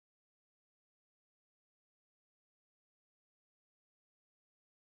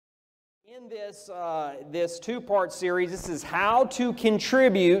In this two-part series, this is how to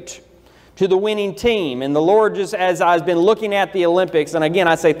contribute to the winning team. And the Lord, just as I've been looking at the Olympics, and again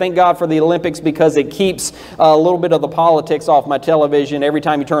I say thank God for the Olympics because it keeps a little bit of the politics off my television. Every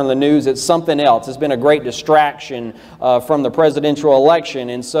time you turn on the news, it's something else. It's been a great distraction from the presidential election.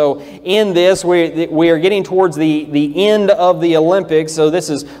 And so in this, we are getting towards the end of the Olympics. So this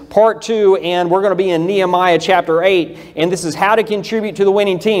is part 2, and we're going to be in Nehemiah chapter 8. And this is how to contribute to the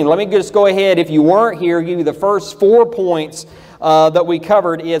winning team. Let me just go ahead, if you weren't here, give you the first 4 points that we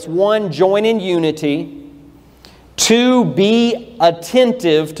covered. Is 1, join in unity. 2, be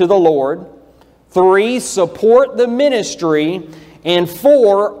attentive to the Lord. 3, support the ministry. And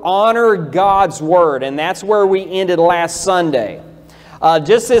 4, honor God's Word. And that's where we ended last Sunday.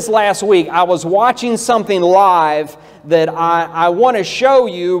 Just this last week, I was watching something live that I want to show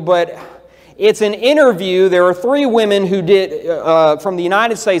you, but it's an interview. There are 3 women who did, from the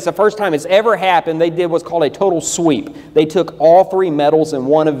United States, the first time it's ever happened, they did what's called a total sweep. They took all 3 medals in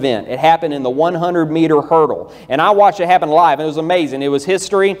one event. It happened in the 100-meter hurdle. And I watched it happen live, and it was amazing. It was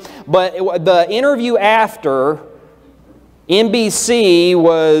history. But the interview after, NBC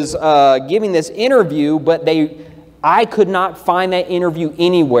was giving this interview, but I could not find that interview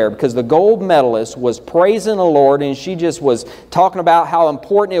anywhere because the gold medalist was praising the Lord, and she just was talking about how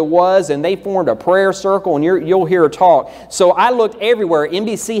important it was, and they formed a prayer circle, and you'll hear her talk. So I looked everywhere.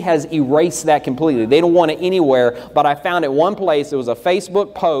 NBC has erased that completely. They don't want it anywhere, but I found it one place. It was a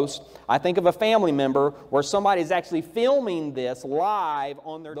Facebook post, I think of a family member, where somebody is actually filming this live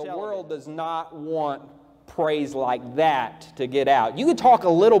on their television. The world does not want praise like that to get out. You could talk a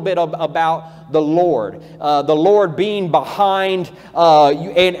little bit about the Lord being behind your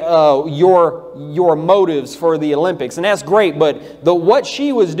motives for the Olympics, and that's great. But what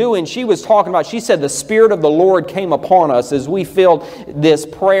she was doing, she was talking about, she said the Spirit of the Lord came upon us as we filled this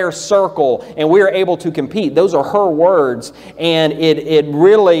prayer circle and we were able to compete. Those are her words, and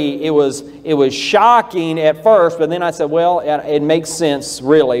it was shocking at first, but then I said, well, it makes sense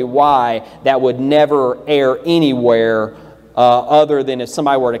really why that would never air anywhere other than if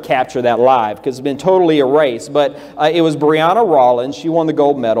somebody were to capture that live, because it's been totally erased. But it was Brianna Rollins, she won the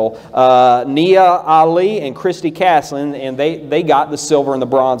gold medal, Nia Ali and Christy Caslin, and they got the silver and the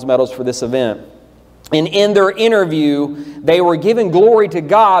bronze medals for this event. And in their interview, they were giving glory to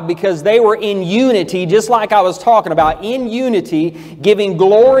God because they were in unity, just like I was talking about, in unity, giving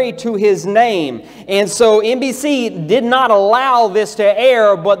glory to His name. And so NBC did not allow this to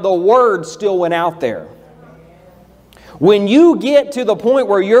air, but the word still went out there. When you get to the point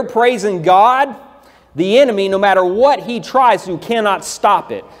where you're praising God, the enemy, no matter what he tries to, cannot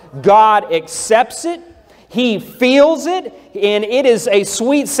stop it. God accepts it. He feels it, and it is a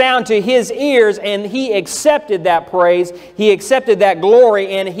sweet sound to His ears, and He accepted that praise. He accepted that glory,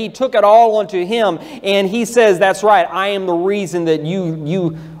 and He took it all unto Him. And He says, that's right, I am the reason that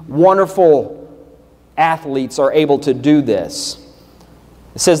you wonderful athletes are able to do this.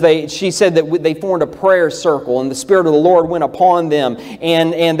 It says she said that they formed a prayer circle, and the Spirit of the Lord went upon them,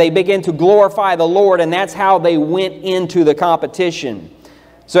 and they began to glorify the Lord, and that's how they went into the competition.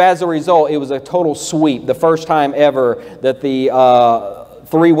 So as a result, it was a total sweep, the first time ever that the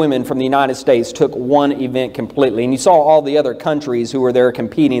 3 women from the United States took one event completely. And you saw all the other countries who were there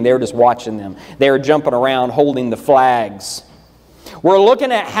competing. They were just watching them. They were jumping around holding the flags. We're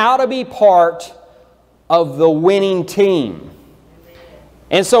looking at how to be part of the winning team.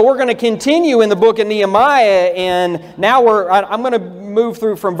 And so we're going to continue in the book of Nehemiah, and now I'm going to move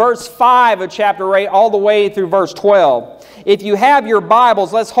through from verse 5 of chapter 8 all the way through verse 12. If you have your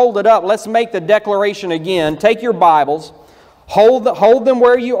Bibles, let's hold it up. Let's make the declaration again. Take your Bibles, hold them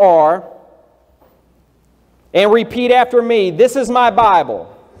where you are, and repeat after me. This is my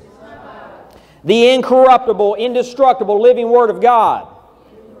Bible. The incorruptible, indestructible, living Word of God.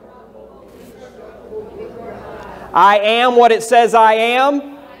 I am what it says I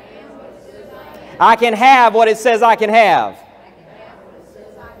am. I can have what it says I can have.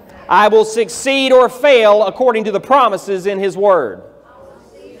 I will succeed or fail according to the promises in His Word.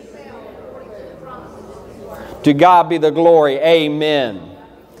 To God be the glory. Amen.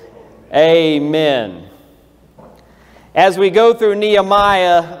 Amen. As we go through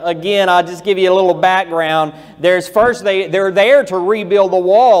Nehemiah, again, I'll just give you a little background. They're there to rebuild the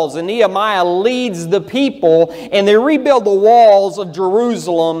walls, and Nehemiah leads the people, and they rebuild the walls of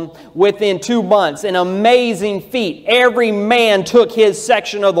Jerusalem within 2 months. An amazing feat. Every man took his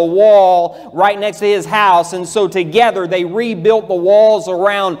section of the wall right next to his house, and so together they rebuilt the walls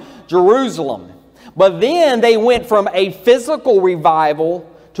around Jerusalem. But then they went from a physical revival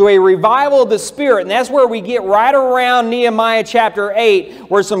to a revival of the Spirit. And that's where we get right around Nehemiah chapter 8,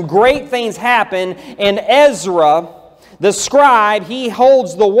 where some great things happen. And Ezra, the scribe, he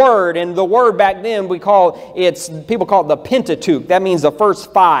holds the Word. And the Word back then, people call it the Pentateuch. That means the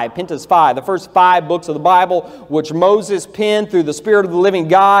first five, Pentas 5, the first 5 books of the Bible, which Moses penned through the Spirit of the living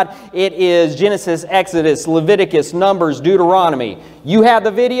God. It is Genesis, Exodus, Leviticus, Numbers, Deuteronomy. You have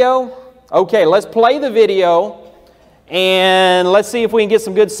the video? Okay, let's play the video. And let's see if we can get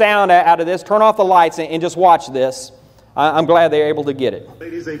some good sound out of this. Turn off the lights and just watch this. I'm glad they're able to get it.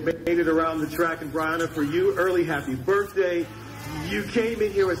 Ladies, they made it around the track, and Brianna, for you, early happy birthday. You came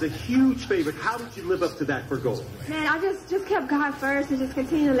in here as a huge favorite. How did you live up to that for gold? Man, I just kept God first and just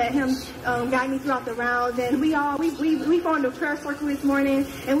continue to let Him guide me throughout the rounds. And we formed a prayer circle this morning,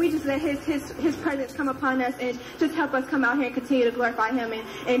 and we just let His presence come upon us and just help us come out here and continue to glorify Him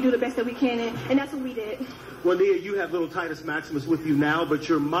and do the best that we can. And that's what we did. Well, Nia, you have little Titus Maximus with you now, but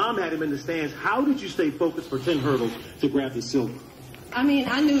your mom had him in the stands. How did you stay focused for 10 hurdles to grab the silver? I mean,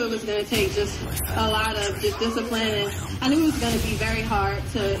 I knew it was going to take just a lot of just discipline, and I knew it was going to be very hard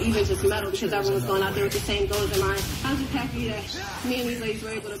to even just medal because everyone was going out there with the same goals in mind. I'm just happy that me and these ladies were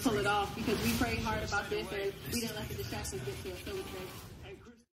able to pull it off because we prayed hard about this and we didn't let the distractions get to us. So it was great.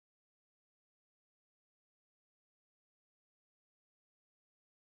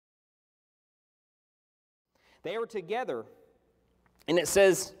 They were together, and it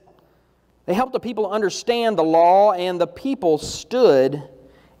says they helped the people understand the law, and the people stood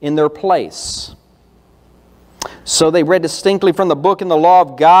in their place. So they read distinctly from the book and the law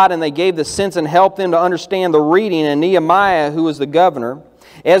of God, and they gave the sense and helped them to understand the reading. And Nehemiah, who was the governor,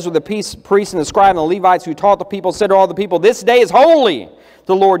 Ezra the priest and the scribe and the Levites who taught the people, said to all the people, "This day is holy to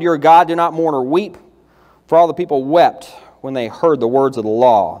the Lord your God. Do not mourn or weep." For all the people wept when they heard the words of the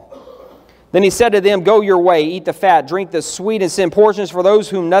law. Then he said to them, "Go your way, eat the fat, drink the sweet, and send portions for those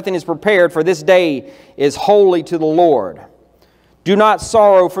whom nothing is prepared, for this day is holy to the Lord. Do not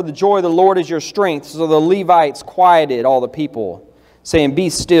sorrow, for the joy of the Lord is your strength." So the Levites quieted all the people, saying, "Be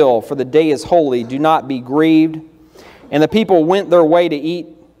still, for the day is holy. Do not be grieved." And the people went their way to eat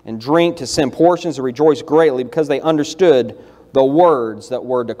and drink, to send portions, and rejoice greatly, because they understood the words that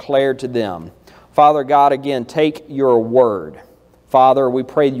were declared to them. Father God, again, take your word. Father, we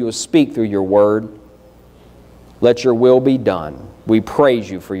pray you will speak through your word. Let your will be done. We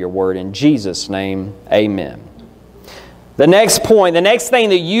praise you for your word. In Jesus' name, amen. The next point, the next thing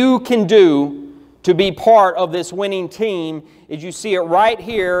that you can do to be part of this winning team is you see it right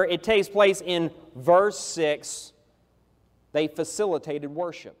here. It takes place in verse 6. They facilitated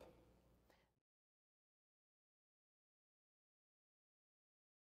worship.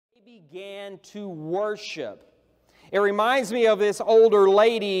 They began to worship. It reminds me of this older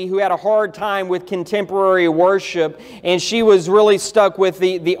lady who had a hard time with contemporary worship, and she was really stuck with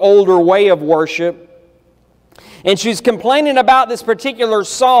the older way of worship. And she's complaining about this particular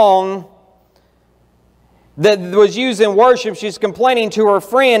song that was used in worship. She's complaining to her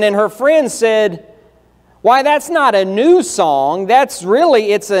friend, and her friend said, "Why, that's not a new song.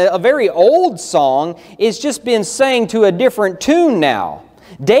 It's a very old song. It's just been sang to a different tune now.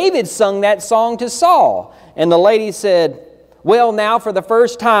 David sung that song to Saul." And the lady said, "Well, now for the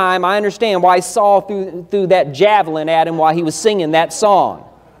first time, I understand why Saul threw that javelin at him while he was singing that song."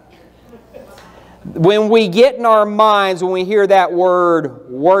 When we get in our minds, when we hear that word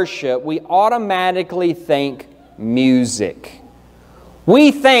worship, we automatically think music.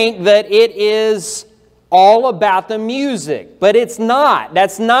 We think that it is all about the music, but it's not.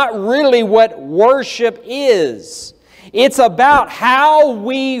 That's not really what worship is. It's about how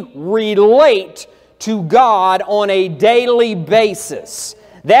we relate to God on a daily basis.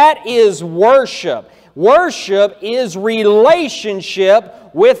 That is worship. Worship is relationship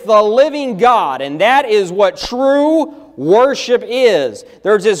with the living God, and that is what true worship is.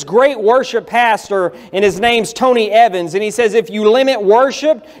 There's this great worship pastor, and his name's Tony Evans, and he says if you limit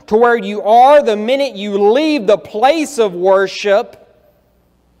worship to where you are, the minute you leave the place of worship,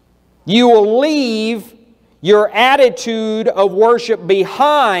 you will leave your attitude of worship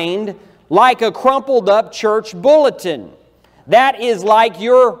behind like a crumpled up church bulletin. That is like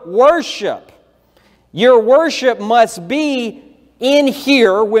your worship. Your worship must be in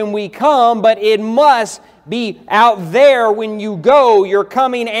here when we come, but it must be out there when you go. You're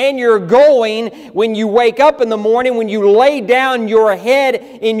coming and you're going when you wake up in the morning, when you lay down your head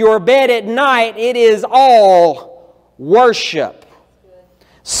in your bed at night. It is all worship.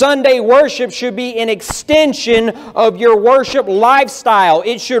 Sunday worship should be an extension of your worship lifestyle.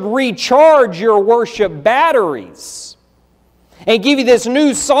 It should recharge your worship batteries. and give you this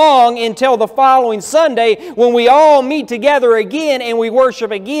new song until the following Sunday when we all meet together again and we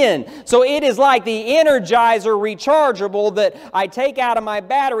worship again. So it is like the Energizer rechargeable that I take out of my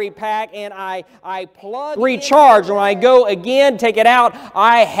battery pack and I plug recharge. When I go again, take it out,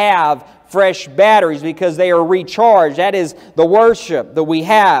 I have fresh batteries because they are recharged. That is the worship that we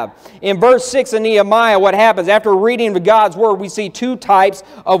have. In verse 6 of Nehemiah, what happens? After reading God's Word, we see two types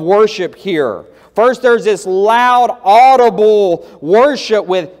of worship here. First, there's this loud, audible worship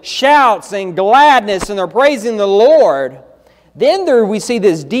with shouts and gladness, and they're praising the Lord. Then we see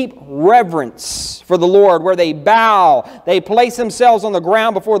this deep reverence for the Lord, where they bow, they place themselves on the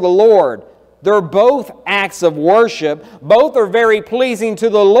ground before the Lord. They're both acts of worship. Both are very pleasing to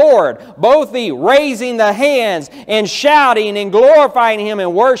the Lord. Both the raising the hands and shouting and glorifying Him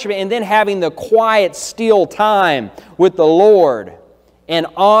and worshiping, and then having the quiet, still time with the Lord and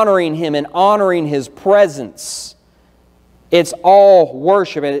honoring Him and honoring His presence. It's all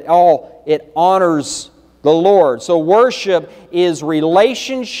worship, and it honors the Lord. So worship is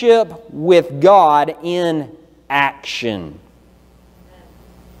relationship with God in action.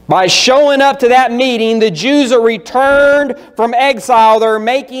 By showing up to that meeting, the Jews that returned from exile, they're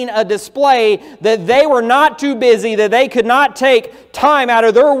making a display that they were not too busy, that they could not take time out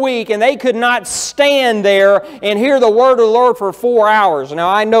of their week, and they could not stand there and hear the word of the Lord for 4 hours. Now,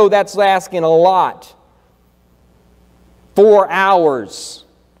 I know that's asking a lot. 4 hours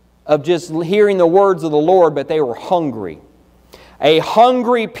of just hearing the words of the Lord, but they were hungry. A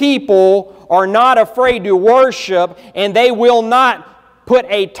hungry people are not afraid to worship, and they will not put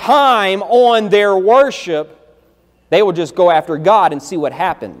a time on their worship. They will just go after God and see what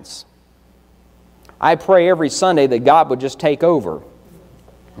happens. I pray every Sunday that God would just take over.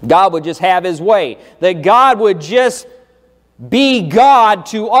 God would just have His way. That God would just be God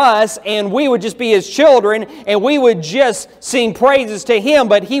to us, and we would just be His children, and we would just sing praises to Him,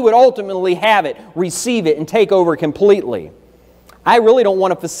 but He would ultimately have it, receive it, and take over completely. I really don't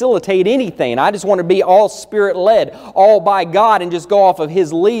want to facilitate anything. I just want to be all Spirit-led, all by God, and just go off of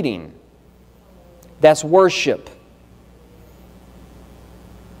His leading. That's worship.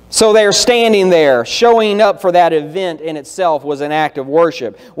 So they're standing there. Showing up for that event in itself was an act of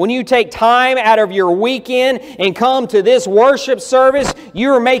worship. When you take time out of your weekend and come to this worship service,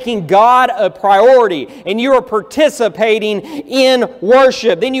 you are making God a priority, and you are participating in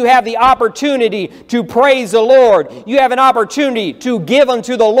worship. Then you have the opportunity to praise the Lord. You have an opportunity to give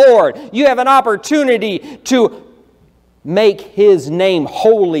unto the Lord. You have an opportunity to make His name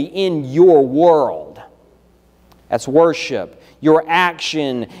holy in your world. That's worship. Your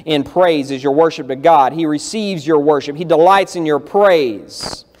action in praise is your worship to God. He receives your worship. He delights in your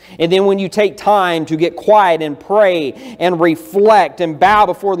praise. And then when you take time to get quiet and pray and reflect and bow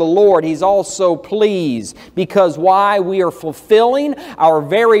before the Lord, He's also pleased. Because why? We are fulfilling our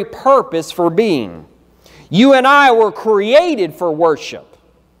very purpose for being. You and I were created for worship.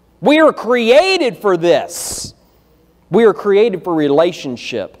 We are created for this. We are created for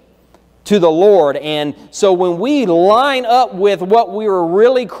relationship to the Lord. And so when we line up with what we were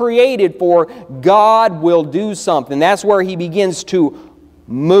really created for, God will do something. That's where He begins to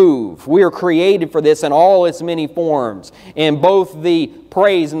move. We are created for this in all its many forms. In both the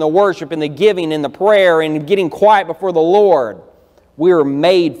praise and the worship and the giving and the prayer and getting quiet before the Lord. We are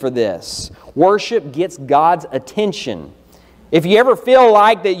made for this. Worship gets God's attention. If you ever feel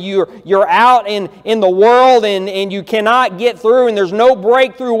like that you're out in the world and you cannot get through and there's no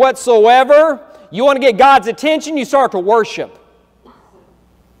breakthrough whatsoever, you want to get God's attention, you start to worship.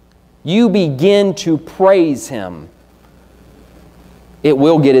 You begin to praise Him. It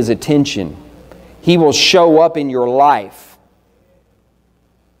will get His attention. He will show up in your life.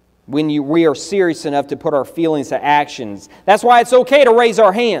 When we are serious enough to put our feelings to actions. That's why it's okay to raise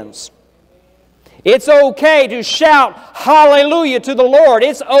our hands. It's okay to shout hallelujah to the Lord.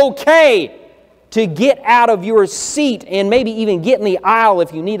 It's okay to get out of your seat and maybe even get in the aisle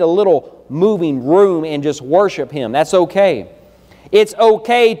if you need a little moving room and just worship Him. That's okay. It's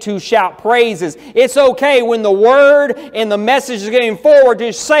okay to shout praises. It's okay when the word and the message is getting forward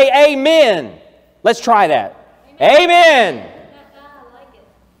to say amen. Let's try that. Amen.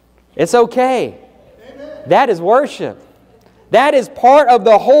 It's okay. That is worship. That is part of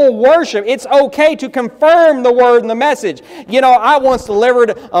the whole worship. It's okay to confirm the word and the message. You know, I once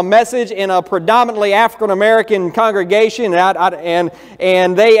delivered a message in a predominantly African-American congregation,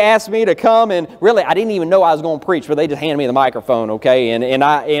 and they asked me to come, and really, I didn't even know I was going to preach, but they just handed me the microphone, okay?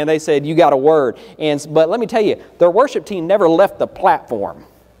 And they said, "You got a word." But let me tell you, their worship team never left the platform.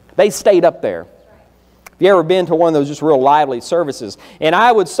 They stayed up there. If you ever been to one of those just real lively services, and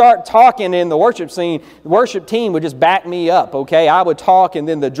I would start talking in the worship scene, the worship team would just back me up, okay? I would talk, and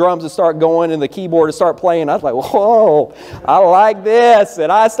then the drums would start going, and the keyboard would start playing. I was like, whoa, I like this.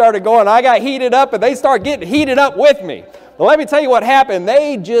 And I started going, I got heated up, and they started getting heated up with me. But let me tell you what happened.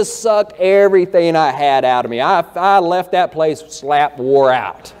 They just sucked everything I had out of me. I left that place slap wore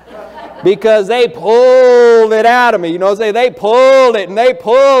out. Because they pulled it out of me. You know what I'm saying? They pulled it and they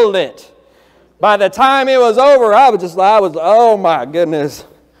pulled it. By the time it was over, I was, oh my goodness.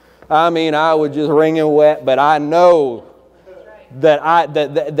 I mean, I was just wringing wet. But I know that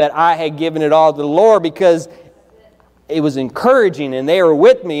I had given it all to the Lord, because it was encouraging and they were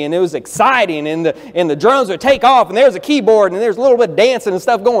with me and it was exciting, and the drums would take off and there's a keyboard and there's a little bit of dancing and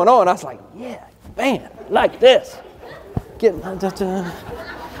stuff going on. I was like, yeah, man, like this.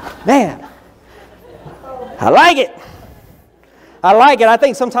 Man, I like it. I like it. I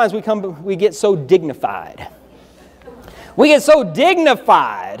think sometimes we get so dignified. We get so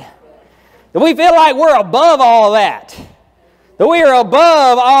dignified that we feel like we're above all that. That we are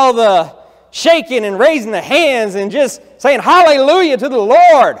above all the shaking and raising the hands and just saying hallelujah to the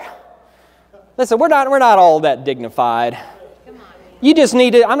Lord. Listen, we're not all that dignified. You just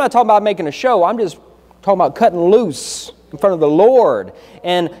need to, I'm not talking about making a show. I'm just talking about cutting loose in front of the Lord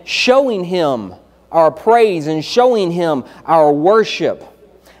and showing Him our praise and showing Him our worship.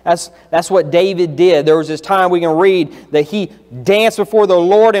 That's what David did. There was this time we can read that he danced before the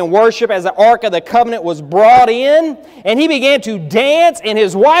Lord in worship as the Ark of the Covenant was brought in. And he began to dance, and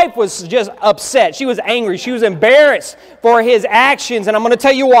his wife was just upset. She was angry. She was embarrassed for his actions. And I'm going to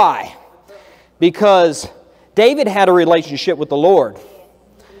tell you why. Because David had a relationship with the Lord.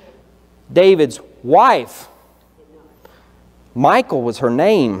 David's wife, Michal was her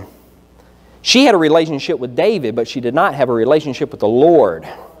name. She had a relationship with David, but she did not have a relationship with the Lord.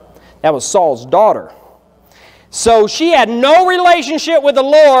 That was Saul's daughter. So she had no relationship with the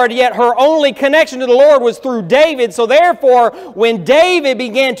Lord, yet her only connection to the Lord was through David. So therefore, when David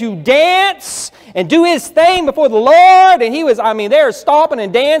began to dance and do his thing before the Lord, and they were stomping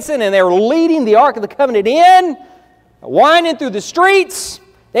and dancing, and they were leading the Ark of the Covenant in, winding through the streets,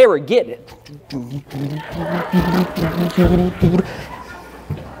 they were getting it.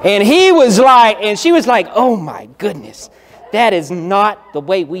 And he was like, and she was like, oh my goodness, that is not the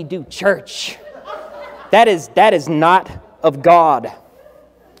way we do church. That is not of God.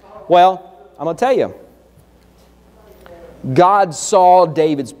 Well, I'm going to tell you. God saw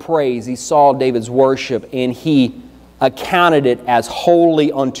David's praise. He saw David's worship, and He accounted it as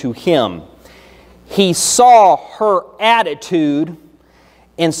holy unto Him. He saw her attitude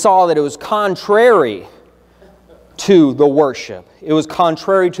and saw that it was contrary to the worship. It was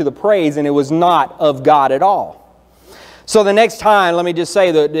contrary to the praise, and it was not of God at all. So the next time, let me just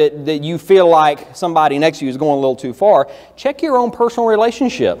say that you feel like somebody next to you is going a little too far, check your own personal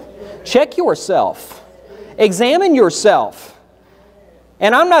relationship. Check yourself. Examine yourself.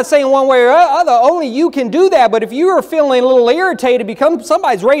 And I'm not saying one way or other, only you can do that, but if you are feeling a little irritated because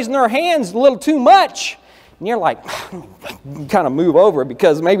somebody's raising their hands a little too much, and you're like, kind of move over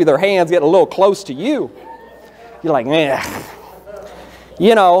because maybe their hands get a little close to you. You're like, man,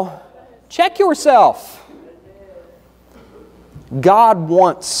 check yourself. God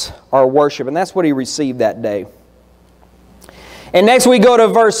wants our worship, and that's what He received that day. And next we go to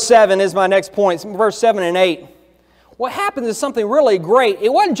verse 7 is my next point. Verse 7 and 8. What happens is something really great.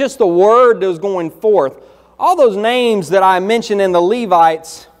 It wasn't just the word that was going forth. All those names that I mentioned in the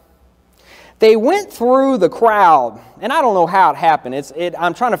Levites, they went through the crowd, and I don't know how it happened.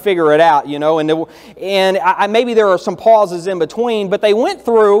 I'm trying to figure it out, and maybe there are some pauses in between, but they went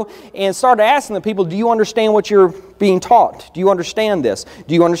through and started asking the people, do you understand what you're being taught? Do you understand this?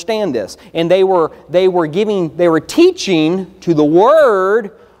 Do you understand this? And they were teaching to the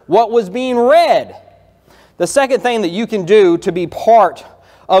Word what was being read. The second thing that you can do to be part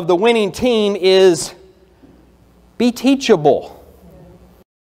of the winning team is be teachable.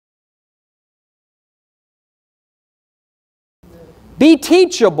 Be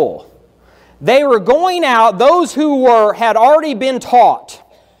teachable. They were going out, those who had already been taught.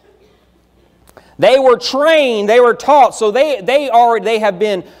 They were trained, they were taught, so they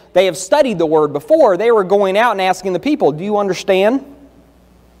have studied the Word before. They were going out and asking the people, do you understand?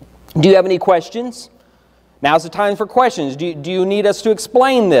 Do you have any questions? Now's the time for questions. Do you need us to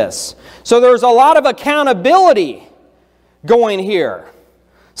explain this? So there's a lot of accountability going here.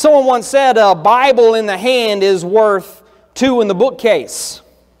 Someone once said a Bible in the hand is worth 2 in the bookcase.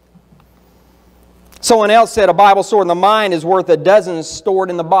 Someone else said a Bible stored in the mind is worth a dozen stored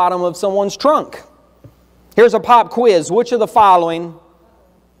in the bottom of someone's trunk. Here's a pop quiz. Which of the following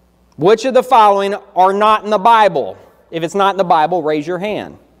Which of the following are not in the Bible? If it's not in the Bible, raise your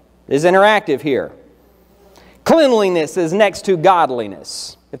hand. It's interactive here. Cleanliness is next to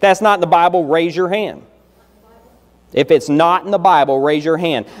godliness. If that's not in the Bible, raise your hand. If it's not in the Bible, raise your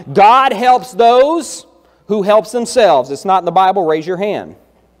hand. God helps those who helps themselves. It's not in the Bible, raise your hand.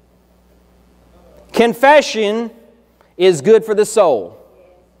 Confession is good for the soul.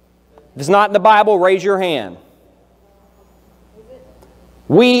 If it's not in the Bible, raise your hand.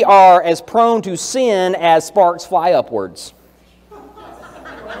 We are as prone to sin as sparks fly upwards.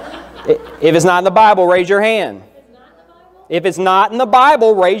 If it's not in the Bible, raise your hand. If it's not in the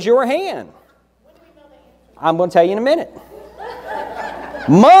Bible, raise your hand. I'm going to tell you in a minute.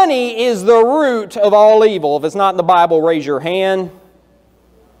 Money is the root of all evil. If it's not in the Bible, raise your hand.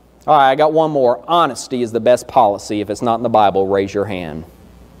 All right, I got one more. Honesty is the best policy. If it's not in the Bible, raise your hand.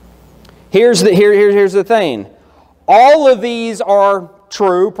 Here's the thing. All of these are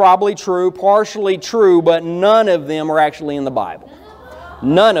true, probably true, partially true, but none of them are actually in the Bible.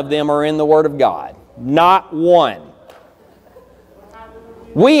 None of them are in the Word of God. Not one.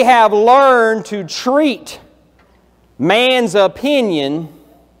 We have learned to treat man's opinion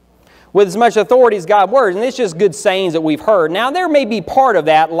with as much authority as God's Word. And it's just good sayings that we've heard. Now, there may be part of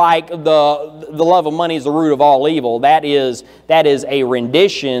that, like the love of money is the root of all evil. That is a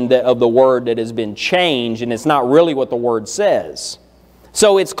rendition of the Word that has been changed, and it's not really what the Word says.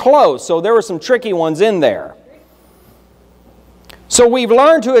 So it's close. So there were some tricky ones in there. So we've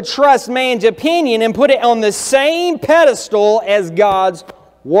learned to trust man's opinion and put it on the same pedestal as God's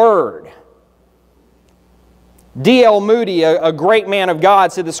Word. D.L. Moody, a great man of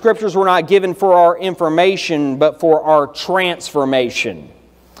God, said the Scriptures were not given for our information, but for our transformation.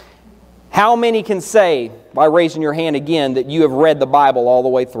 How many can say, by raising your hand again, that you have read the Bible all the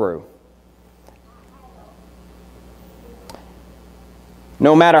way through?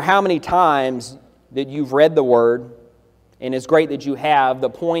 No matter how many times that you've read the Word, and it's great that you have, the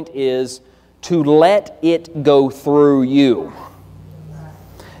point is to let it go through you.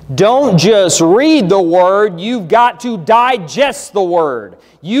 Don't just read the Word, you've got to digest the Word.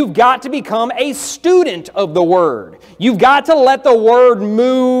 You've got to become a student of the Word. You've got to let the Word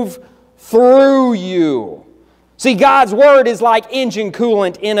move through you. See, God's Word is like engine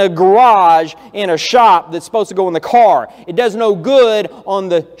coolant in a garage, in a shop that's supposed to go in the car. It does no good on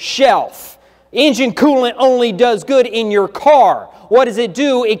the shelf. Engine coolant only does good in your car. What does it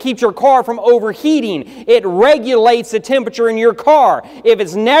do? It keeps your car from overheating. It regulates the temperature in your car. If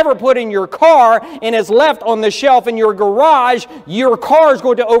it's never put in your car and is left on the shelf in your garage, your car is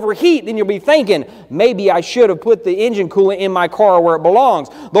going to overheat. Then you'll be thinking, maybe I should have put the engine coolant in my car where it belongs.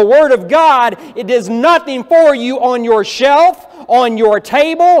 The Word of God, it does nothing for you on your shelf, on your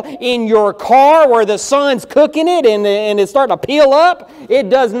table, in your car where the sun's cooking it and it's starting to peel up. It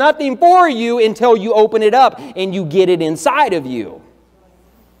does nothing for you until you open it up and you get it inside of you.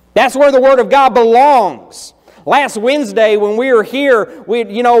 That's where the Word of God belongs. Last Wednesday when we were here,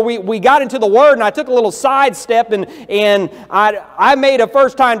 we got into the Word, and I took a little sidestep, and I made a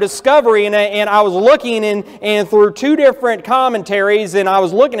first-time discovery, and I was looking and through two different commentaries, and I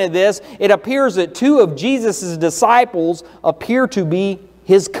was looking at this. It appears that two of Jesus' disciples appear to be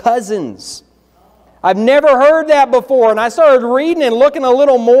His cousins. I've never heard that before, and I started reading and looking a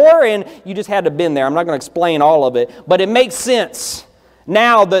little more, and you just had to have been there. I'm not going to explain all of it, but it makes sense.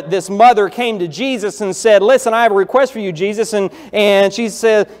 Now that this mother came to Jesus and said, listen, I have a request for you, Jesus. And he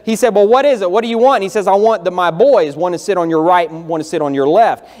said, well, what is it? What do you want? And he says, I want my boys, one to sit on your right and one to sit on your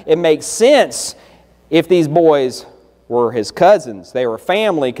left. It makes sense if these boys were his cousins. They were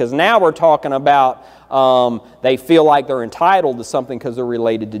family, because now we're talking about they feel like they're entitled to something because they're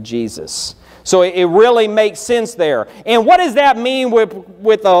related to Jesus. So it really makes sense there. And what does that mean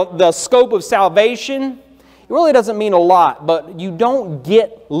with the scope of salvation? It really doesn't mean a lot, but you don't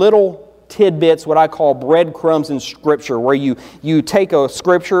get little tidbits, what I call breadcrumbs in Scripture, where you take a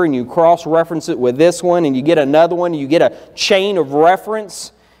Scripture and you cross-reference it with this one, and you get another one, and you get a chain of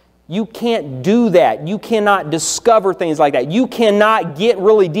reference. You can't do that. You cannot discover things like that. You cannot get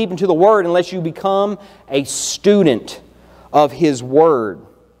really deep into the Word unless you become a student of His Word.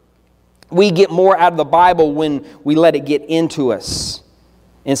 We get more out of the Bible when we let it get into us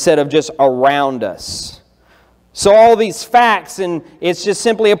instead of just around us. So all these facts, and it's just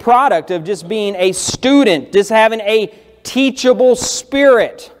simply a product of just being a student, just having a teachable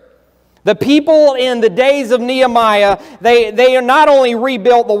spirit. The people in the days of Nehemiah, they not only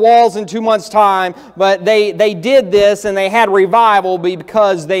rebuilt the walls in 2 months' time, but they did this and they had revival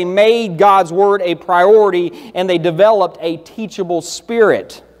because they made God's Word a priority and they developed a teachable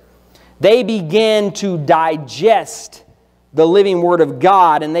spirit. They began to digest the living Word of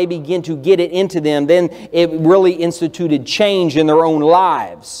God and they begin to get it into them, then it really instituted change in their own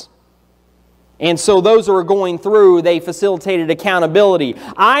lives. And so those who are going through, they facilitated accountability.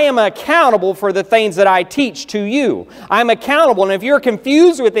 I am accountable for the things that I teach to you. I'm accountable. And if you're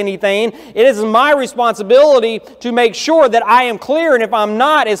confused with anything, it is my responsibility to make sure that I am clear. And if I'm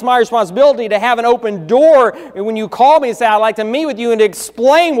not, it's my responsibility to have an open door. And when you call me and say, I'd like to meet with you and to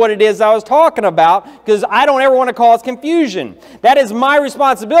explain what it is I was talking about, because I don't ever want to cause confusion. That is my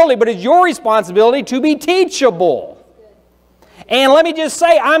responsibility, but it's your responsibility to be teachable. And let me just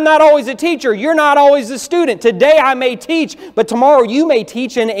say, I'm not always a teacher. You're not always a student. Today I may teach, but tomorrow you may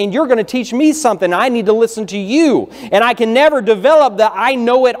teach, and you're going to teach me something. I need to listen to you. And I can never develop the I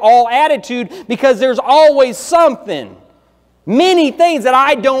know it all attitude because there's always something. Many things that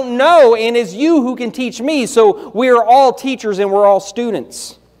I don't know, and it's you who can teach me. So we are all teachers and we're all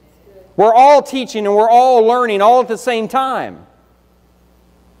students. We're all teaching and we're all learning all at the same time.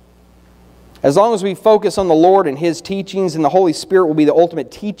 As long as we focus on the Lord and His teachings, and the Holy Spirit will be the ultimate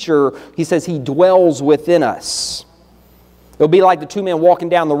teacher, He says He dwells within us. It'll be like the two men walking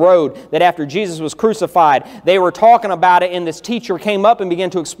down the road that after Jesus was crucified, they were talking about it and this teacher came up and began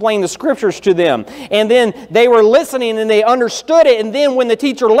to explain the Scriptures to them. And then they were listening and they understood it. And then when the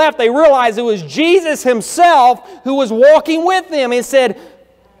teacher left, they realized it was Jesus Himself who was walking with them and said,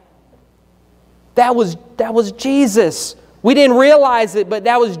 that was Jesus. We didn't realize it, but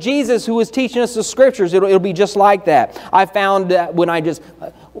that was Jesus who was teaching us the Scriptures. It'll be just like that. I found that when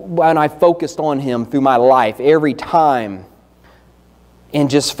I focused on Him through my life every time, and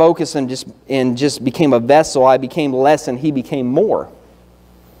just focused and just became a vessel, I became less and He became more.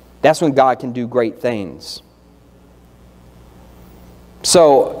 That's when God can do great things.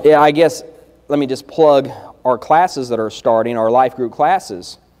 So, yeah, I guess let me just plug our classes that are starting, our life group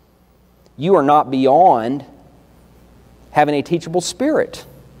classes. You are not beyond having a teachable spirit.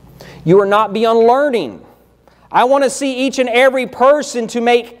 You are not beyond learning. I want to see each and every person to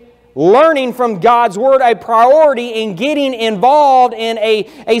make learning from God's Word a priority and getting involved in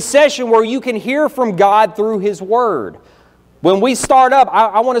a session where you can hear from God through His Word. When we start up,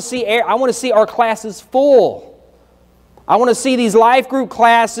 I want to see our classes full. I want to see these life group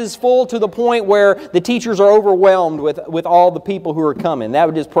classes full to the point where the teachers are overwhelmed with all the people who are coming. That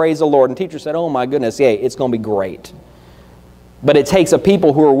would just praise the Lord. And the teacher said, oh my goodness, yeah, it's going to be great. But it takes a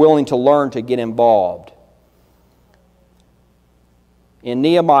people who are willing to learn to get involved. In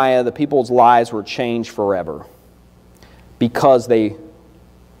Nehemiah, the people's lives were changed forever because they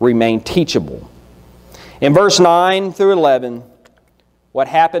remained teachable. In verse 9 through 11, what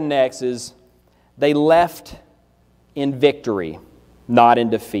happened next is they left in victory, not in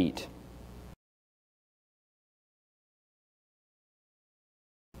defeat.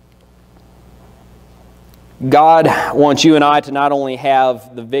 God wants you and I to not only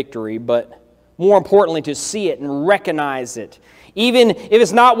have the victory, but more importantly to see it and recognize it. Even if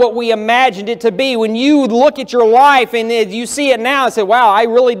it's not what we imagined it to be, when you look at your life and you see it now and say, wow, I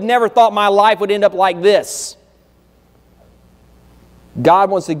really never thought my life would end up like this.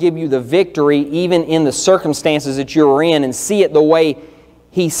 God wants to give you the victory even in the circumstances that you're in and see it the way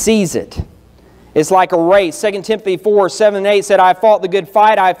He sees it. It's like a race. 2 Timothy 4, 7 and 8 said, I fought the good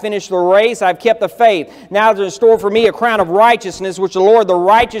fight, I have finished the race, I have kept the faith. Now there is in store for me a crown of righteousness, which the Lord, the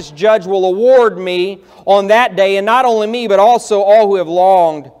righteous judge, will award me on that day, and not only me, but also all who have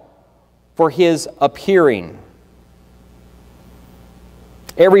longed for His appearing.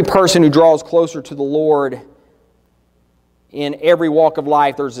 Every person who draws closer to the Lord in every walk of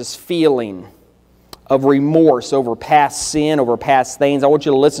life, there's this feeling of remorse over past sin, over past things. I want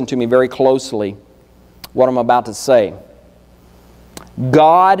you to listen to me very closely, what I'm about to say.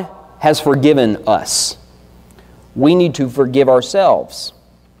 God has forgiven us. We need to forgive ourselves.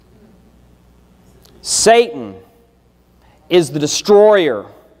 Satan is the destroyer.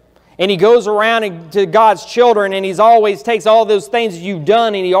 And he goes around to God's children and he always takes all those things you've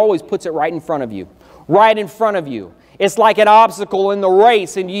done and he always puts it right in front of you. Right in front of you. It's like an obstacle in the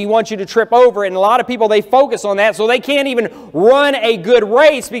race and He wants you to trip over it. And a lot of people, they focus on that so they can't even run a good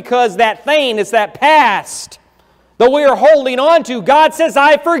race because that thing is that past that we are holding on to. God says,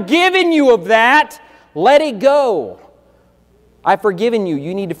 I've forgiven you of that. Let it go. I've forgiven you.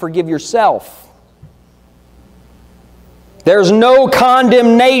 You need to forgive yourself. There's no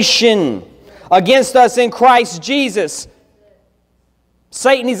condemnation against us in Christ Jesus.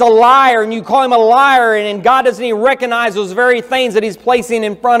 Satan, he's a liar, and you call him a liar, and God doesn't even recognize those very things that He's placing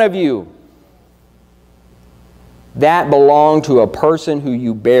in front of you. That belonged to a person who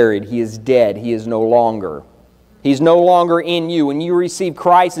you buried. He is dead. He is no longer. He's no longer in you. When you receive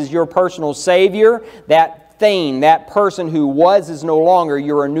Christ as your personal Savior, that thing, that person who was is no longer.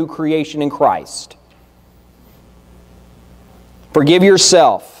 You're a new creation in Christ. Forgive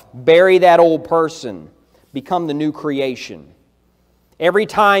yourself. Bury that old person. Become the new creation. Every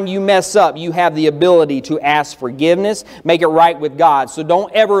time you mess up, you have the ability to ask forgiveness, make it right with God. So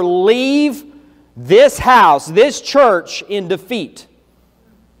don't ever leave this house, this church, in defeat.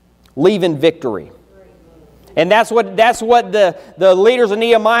 Leave in victory. And that's what the leaders of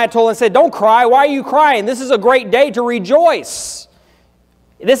Nehemiah told and said, don't cry. Why are you crying? This is a great day to rejoice.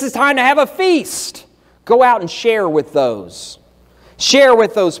 This is time to have a feast. Go out and share with those. Share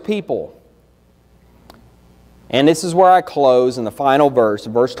with those people. And this is where I close in the final verse,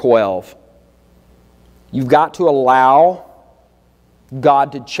 verse 12. You've got to allow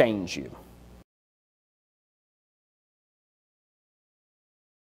God to change you.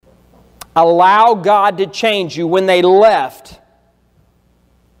 Allow God to change you. When they left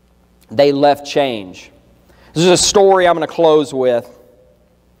change. This is a story I'm going to close with.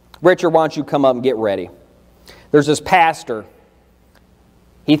 Richard, why don't you come up and get ready? There's this pastor.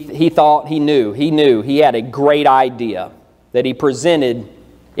 He thought he knew. He had a great idea that he presented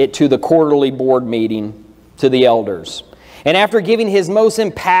it to the quarterly board meeting to the elders. And after giving his most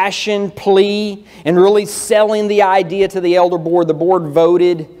impassioned plea and really selling the idea to the elder board, the board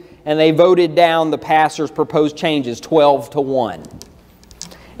voted, and they voted down the pastor's proposed changes 12-1.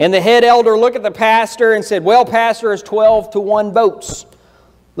 And the head elder looked at the pastor and said, well, pastor, it's 12-1 votes.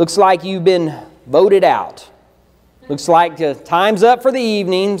 Looks like you've been voted out. Looks like time's up for the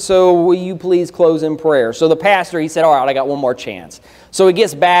evening, so will you please close in prayer? So the pastor, he said, all right, I got one more chance. So he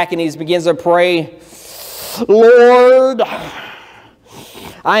gets back and he begins to pray, Lord,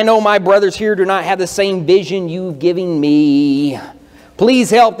 I know my brothers here do not have the same vision you've given me. Please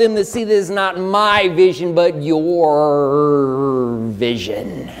help them to see this is not my vision, but your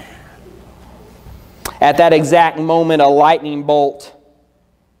vision. At that exact moment, a lightning bolt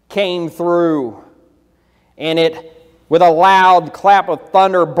came through, and it, with a loud clap of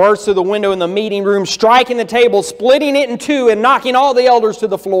thunder, burst through the window in the meeting room, striking the table, splitting it in two, and knocking all the elders to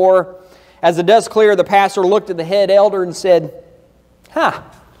the floor. As the dust cleared, the pastor looked at the head elder and said,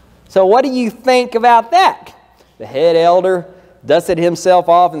 so what do you think about that? The head elder dusted himself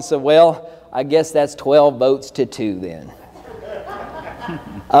off and said, well, I guess that's 12-2 then.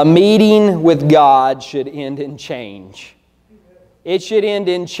 A meeting with God should end in change. It should end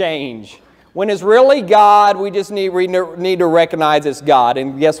in change. When it's really God, we just need to recognize it's God.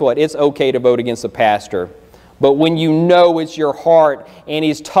 And guess what? It's okay to vote against the pastor. But when you know it's your heart and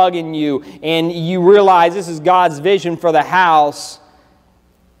he's tugging you and you realize this is God's vision for the house,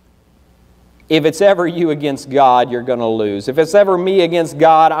 if it's ever you against God, you're going to lose. If it's ever me against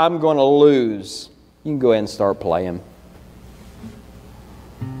God, I'm going to lose. You can go ahead and start playing.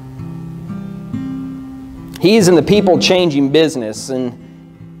 He's in the people-changing business.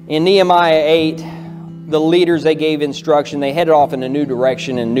 And in Nehemiah 8, the leaders, they gave instruction. They headed off in a new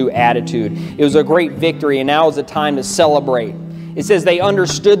direction and a new attitude. It was a great victory, and now is the time to celebrate. It says they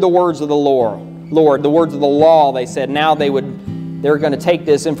understood the words of the Lord, the words of the law. They said now they're going to take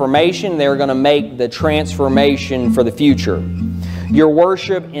this information, they're going to make the transformation for the future. Your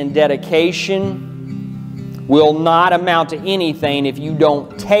worship and dedication will not amount to anything if you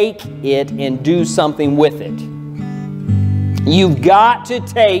don't take it and do something with it. You've got to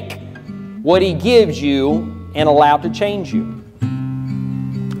take what He gives you and allow it to change you.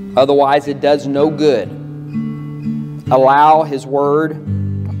 Otherwise, it does no good. Allow His Word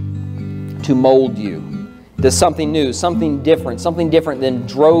to mold you to something new, something different than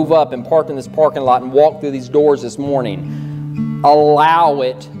drove up and parked in this parking lot and walked through these doors this morning. Allow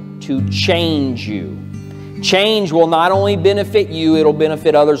it to change you. Change will not only benefit you, it'll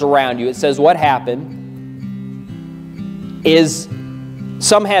benefit others around you. It says what happened is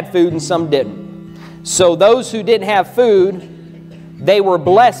some had food and some didn't. So those who didn't have food, they were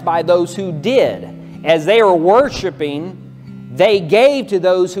blessed by those who did. As they were worshiping, they gave to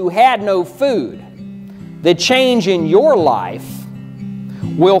those who had no food. The change in your life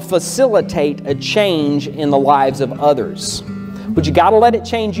will facilitate a change in the lives of others. But you got to let it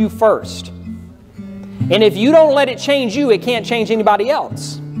change you first. And if you don't let it change you, it can't change anybody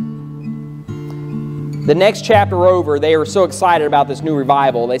else. The next chapter over, they were so excited about this new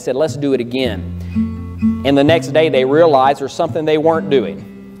revival, they said, let's do it again. And the next day they realized there's something they weren't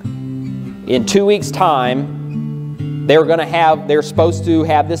doing. In 2 weeks' time, they're supposed to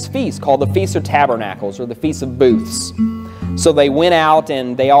have this feast called the Feast of Tabernacles or the Feast of Booths. So they went out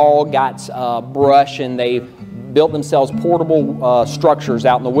and they all got brush and they built themselves portable structures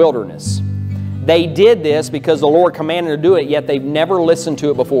out in the wilderness. They did this because the Lord commanded them to do it, yet they've never listened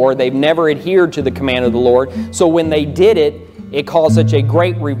to it before. They've never adhered to the command of the Lord. So when they did it, it caused such a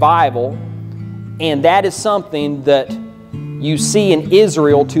great revival. And that is something that you see in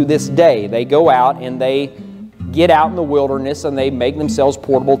Israel to this day. They go out and they get out in the wilderness and they make themselves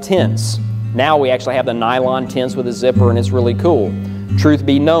portable tents. Now we actually have the nylon tents with a zipper, and it's really cool. Truth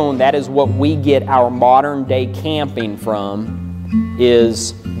be known, that is what we get our modern day camping from,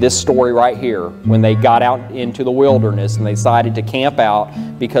 is this story right here, when they got out into the wilderness and they decided to camp out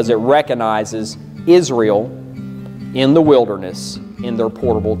because it recognizes Israel in the wilderness in their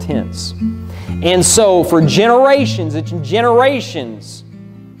portable tents. And so for generations and generations,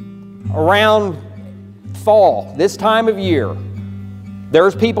 around fall, this time of year,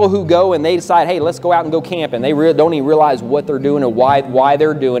 there's people who go and they decide, hey, let's go out and go camping. They don't even realize what they're doing or why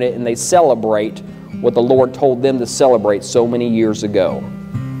they're doing it, and they celebrate what the Lord told them to celebrate so many years ago.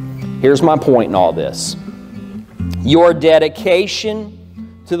 Here's my point in all this. Your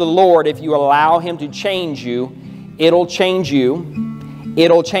dedication to the Lord, if you allow Him to change you, it'll change you.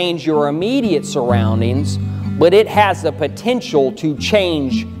 It'll change your immediate surroundings, but it has the potential to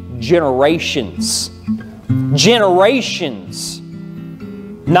change generations. Generations.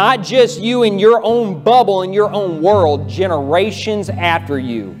 Not just you in your own bubble, in your own world. Generations after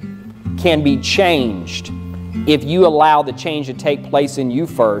you can be changed if you allow the change to take place in you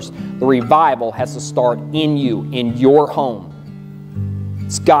first. The revival has to start in you, in your home.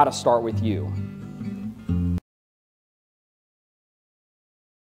 It's got to start with you.